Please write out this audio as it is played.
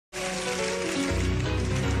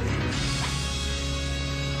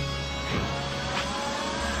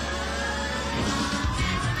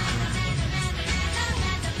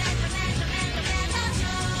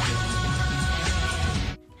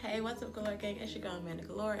gang, it's your girl Amanda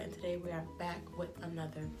Galorious, and today we are back with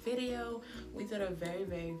another video. We did a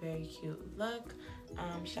very cute look.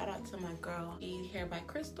 Shout out to my girl byeeeee hair by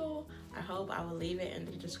Crystal. I hope I will leave it in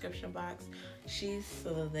the description box. She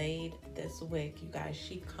slayed this wig, you guys.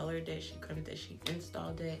 She colored it, she crimped it, she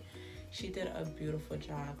installed it. She did a beautiful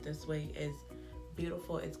job. This wig is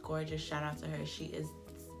beautiful, it's gorgeous. Shout out to her, she is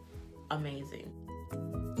amazing.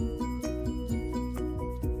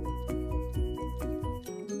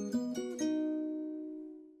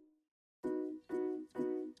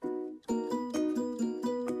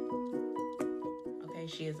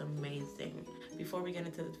 She is amazing. Before we get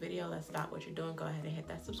into this video, let's stop what you're doing. Go ahead and hit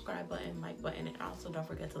that subscribe button, like button, and also don't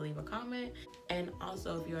forget to leave a comment. And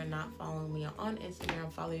also, if you are not following me on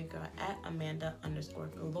Instagram, follow your girl at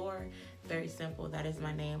Amanda_Galore. Very simple. That is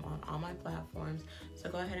my name on all my platforms. So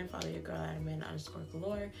go ahead and follow your girl at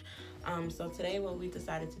Amanda_Galore. So today what we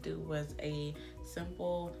decided to do was a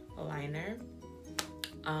simple liner.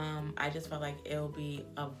 I just felt like it'll be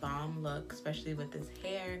a bomb look, especially with this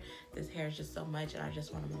hair. This hair is just so much, and I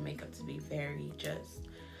just wanted my makeup to be very just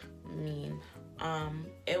mean.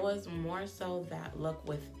 It was more so that look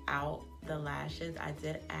without the lashes. I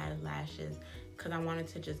did add lashes because I wanted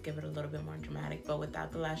to just give it a little bit more dramatic, but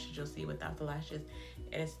without the lashes, you'll see without the lashes,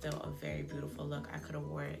 it is still a very beautiful look. I could have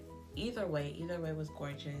wore it either way. Either way was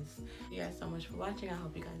gorgeous. Thank you guys so much for watching. I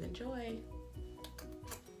hope you guys enjoy.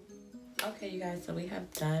 Okay, you guys, so we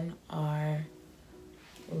have done our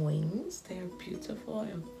wings. They're beautiful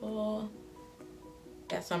and full.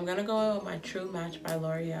 Yeah, so I'm gonna go with my True Match by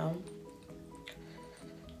L'Oreal.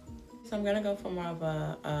 So I'm gonna go for more of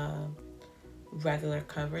a regular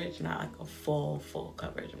coverage, not like a full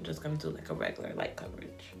coverage. I'm just gonna do like a regular light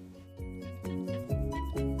coverage.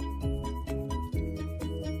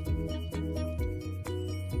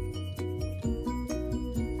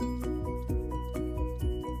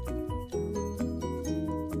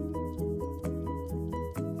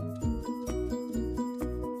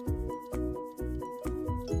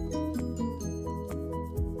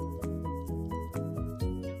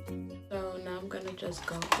 Just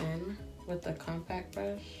go in with the compact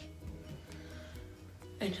brush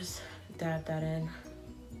and just dab that in.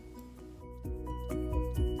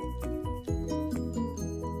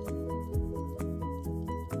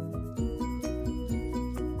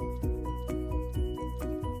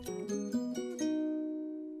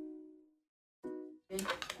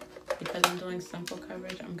 Because I'm doing simple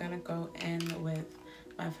coverage, I'm gonna go in with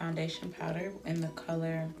my foundation powder in the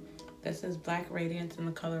color, this is Black Radiance in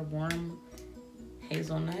the color Warm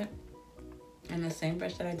Hazelnut. And the same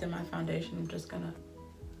brush that I did my foundation, I'm just gonna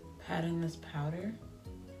pat in this powder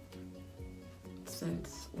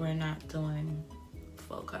since we're not doing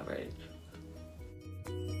full coverage.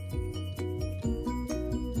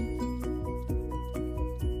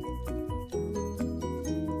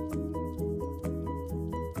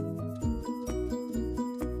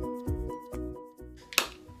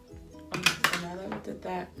 So now that we did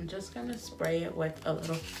that, I'm just gonna spray it with a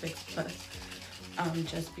little Fix Plus.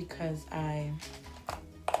 Just because I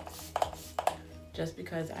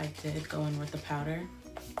did go in with the powder.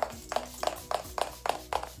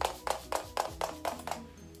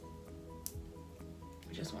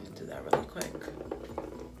 I just want to do that really quick.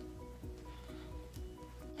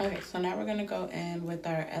 Okay, so now we're gonna go in with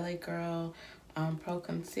our LA Girl Pro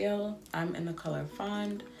Conceal. I'm in the color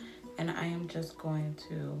Fond, and I am just going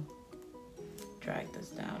to drag this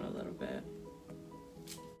down a little bit.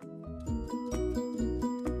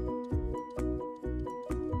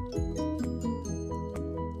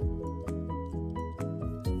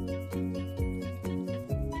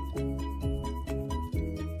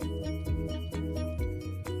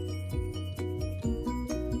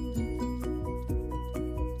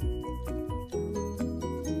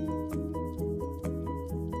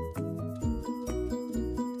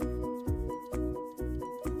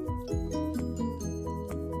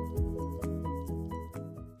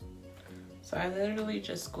 So I literally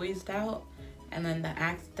just squeezed out, and then the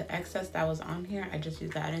excess that was on here, I just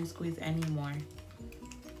used that. I didn't squeeze any more.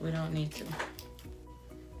 We don't need to.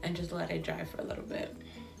 And just let it dry for a little bit.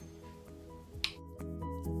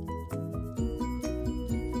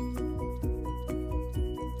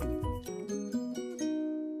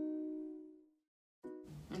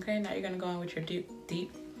 Okay, now you're gonna go in with your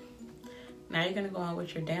Now you're gonna go in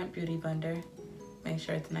with your damp beauty blender. Make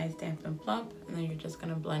sure it's nice, damp, and plump, and then you're just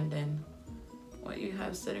gonna blend in what you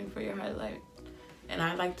have sitting for your highlight. And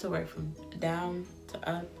I like to work from down to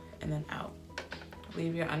up and then out.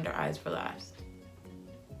 Leave your under eyes for last.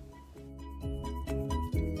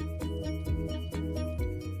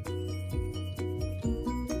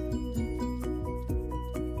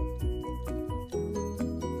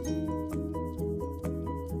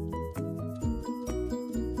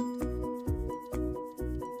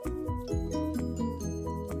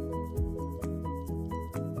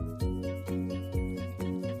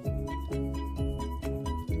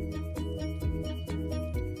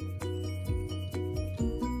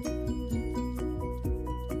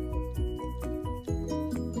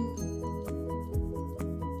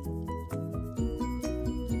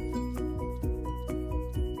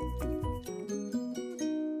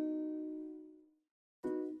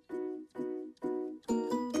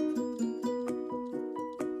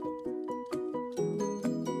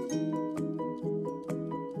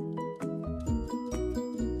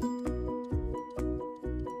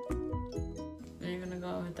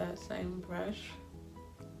 same brush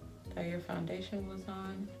that your foundation was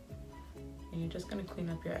on, and you're just gonna clean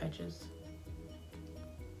up your edges.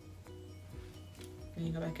 And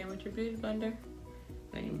you go back in with your beauty blender, and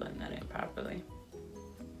then you blend that in properly.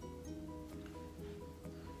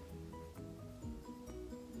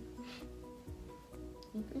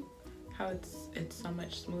 How it's so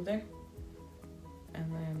much smoother.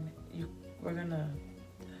 And then we're gonna,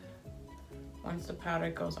 once the powder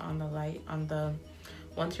goes on the light,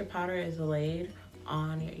 once your powder is laid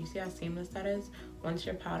on your, you see how seamless that is? Once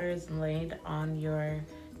your powder is laid on your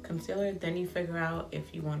concealer, then you figure out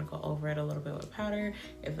if you want to go over it a little bit with powder,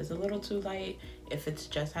 if it's a little too light, if it's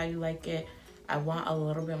just how you like it. I want a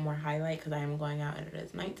little bit more highlight because I am going out and it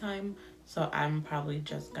is nighttime, so I'm probably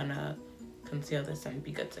just gonna conceal this and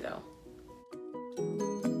be good to go.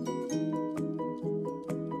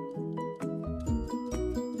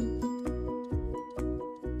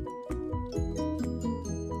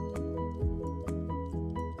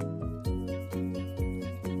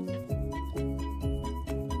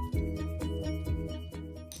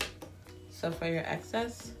 So for your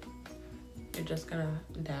excess, you're just gonna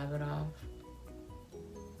dab it off.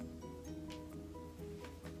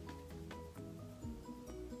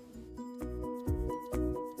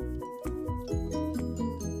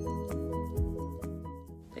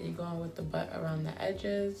 Then you go on with the butt around the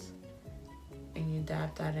edges and you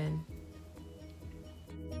dab that in.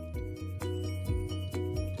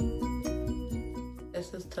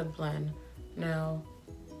 This is to blend. Now,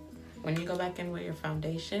 when you go back in with your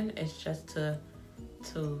foundation, it's just to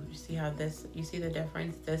you see how this, you see the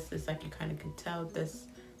difference? This is like, you kind of can tell this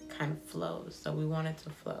kind of flows. So we want it to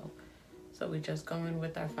flow. So we just go in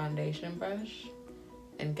with our foundation brush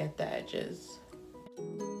and get the edges.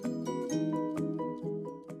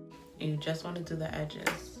 And you just want to do the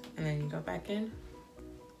edges. And then you go back in,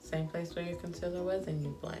 same place where your concealer was, and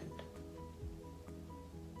you blend.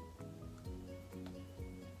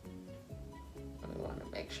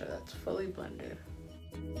 Make sure that's fully blended.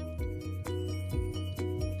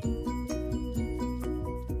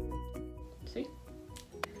 See?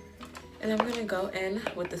 And I'm gonna go in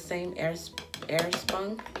with the same air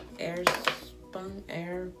spun,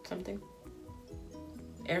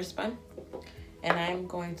 and I'm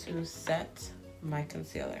going to set my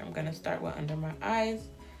concealer. I'm gonna start with under my eyes,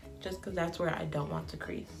 just because that's where I don't want to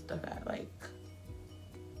crease the fat, like.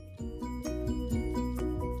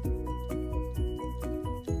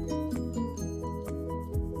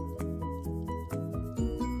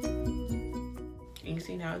 You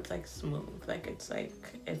see now it's like smooth, like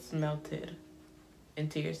it's melted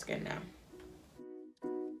into your skin now.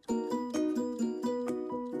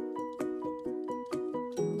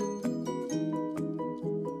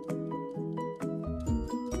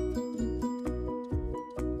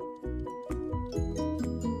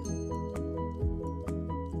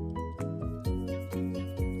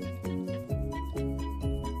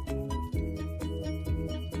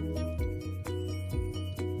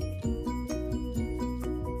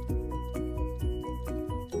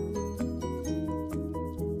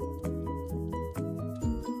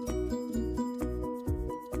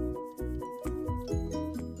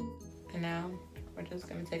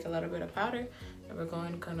 Take a little bit of powder and we're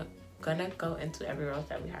gonna go into every rose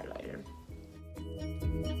that we highlighted.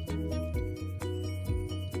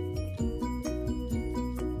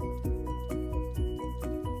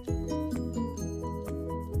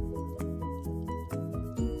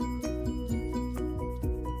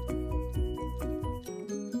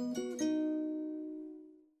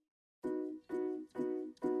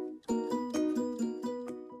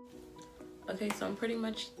 Okay, so I'm pretty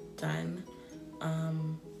much done.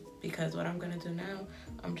 Because what I'm gonna do now,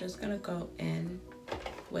 I'm just gonna go in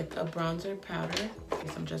with a bronzer powder.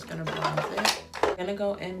 So I'm just gonna bronze it. I'm gonna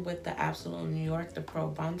go in with the Absolute New York, the Pro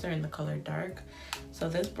Bronzer in the color Dark. So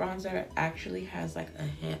this bronzer actually has like a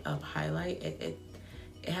hint of highlight. It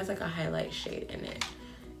has like a highlight shade in it.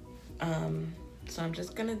 So I'm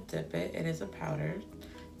just gonna dip it. It is a powder.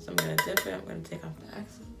 So I'm gonna dip it. I'm gonna take off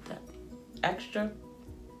the extra,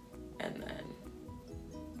 and then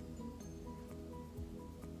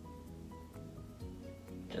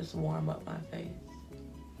just warm up my face.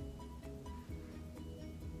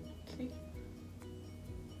 See?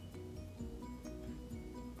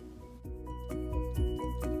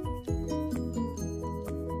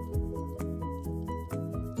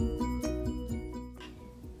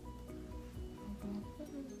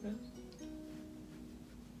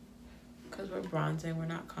 Because we're bronzing, we're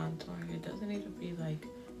not contouring. It doesn't need to be like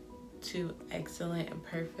too excellent and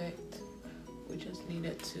perfect. We just need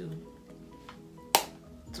it to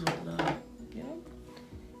do a little, you know?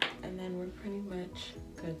 And then we're pretty much much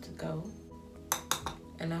good to go.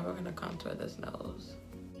 And now we're gonna contour this nose.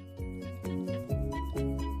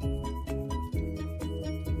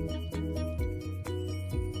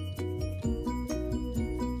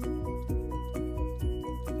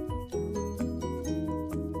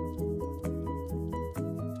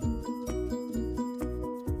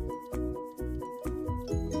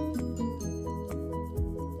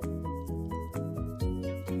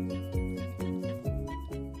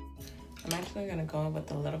 I'm actually gonna go in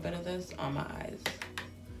with a little bit of this on my eyes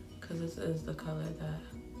because this is the color that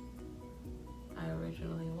I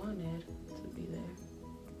originally wanted to be there.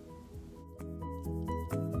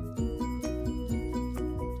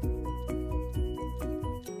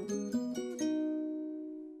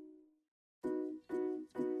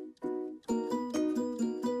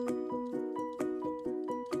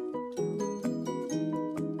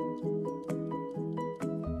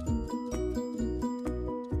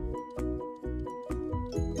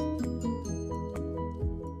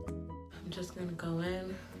 Just gonna go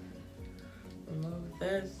in, remove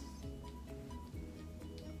this,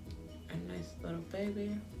 a nice little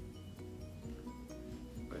baby.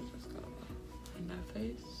 We're just gonna find our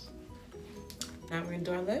face. Now we're gonna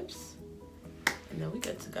do our lips, and then we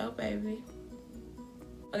good to go, baby.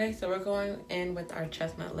 Okay, so we're going in with our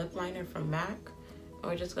chestnut lip liner from MAC, and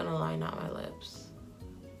we're just gonna line out my lips.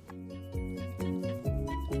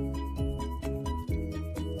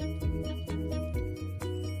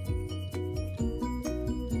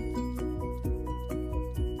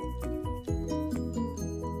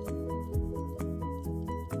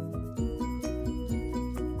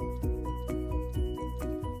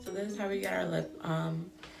 This is how we get our lip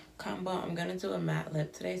combo. I'm gonna do a matte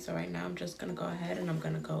lip today, so right now I'm just gonna go ahead and I'm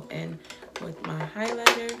gonna go in with my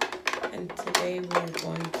highlighter, and today we're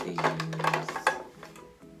going to use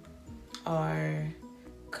our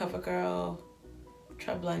CoverGirl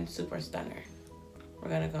Blend Super Stunner. We're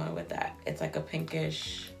gonna go in with that. It's like a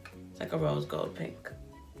pinkish, it's like a rose gold pink.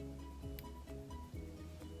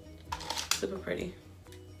 Super pretty.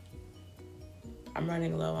 I'm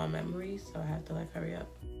running low on memory, so I have to like hurry up.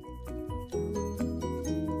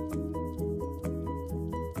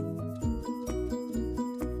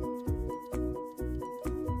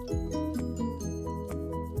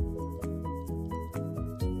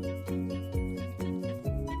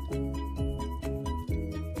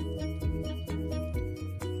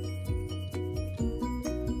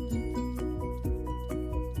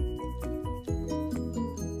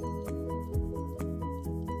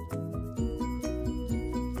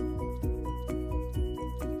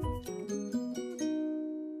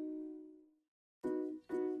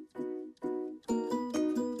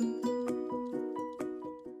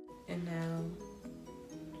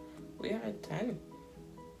 We are done.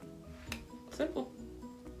 Simple.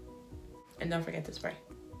 And don't forget to spray.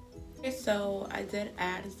 Okay, so I did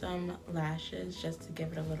add some lashes just to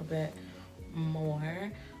give it a little bit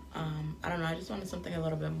more. I don't know, I just wanted something a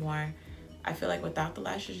little bit more. I feel like without the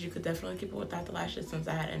lashes, you could definitely keep it without the lashes. Since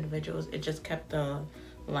I had individuals, it just kept the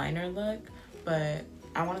liner look, but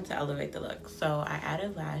I wanted to elevate the look, so I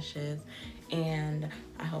added lashes. And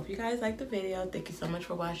I hope you guys liked the video. Thank you so much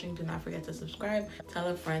for watching. Do not forget to subscribe. Tell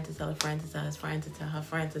a friend to tell a friend to tell his friend to tell her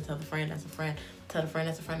friend to tell the friend that's a friend, tell the friend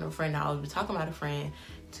that's a friend of a friend. Now I'll be talking about a friend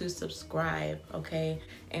to subscribe, okay?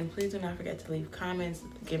 And please do not forget to leave comments,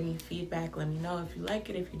 give me feedback, let me know if you like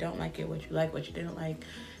it, if you don't like it, what you like, what you didn't like,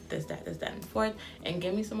 this, that, and forth. And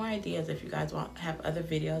give me some more ideas if you guys have other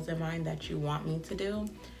videos in mind that you want me to do.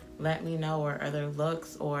 Let me know, or other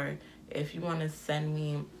looks, or if you want to send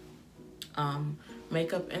me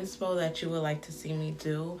makeup inspo that you would like to see me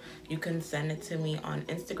do, you can send it to me on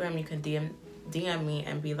Instagram. You can DM me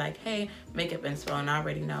and be like, hey, makeup inspo, and I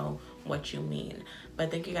already know what you mean.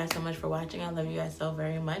 But thank you guys so much for watching. I love you guys so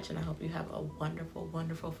very much, and I hope you have a wonderful,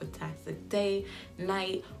 wonderful, fantastic day,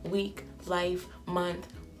 night, week, life, month,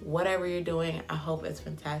 whatever you're doing. I hope it's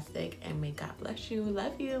fantastic, and may God bless you.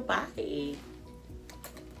 Love you. Bye.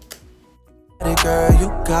 Girl, you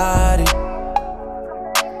got it.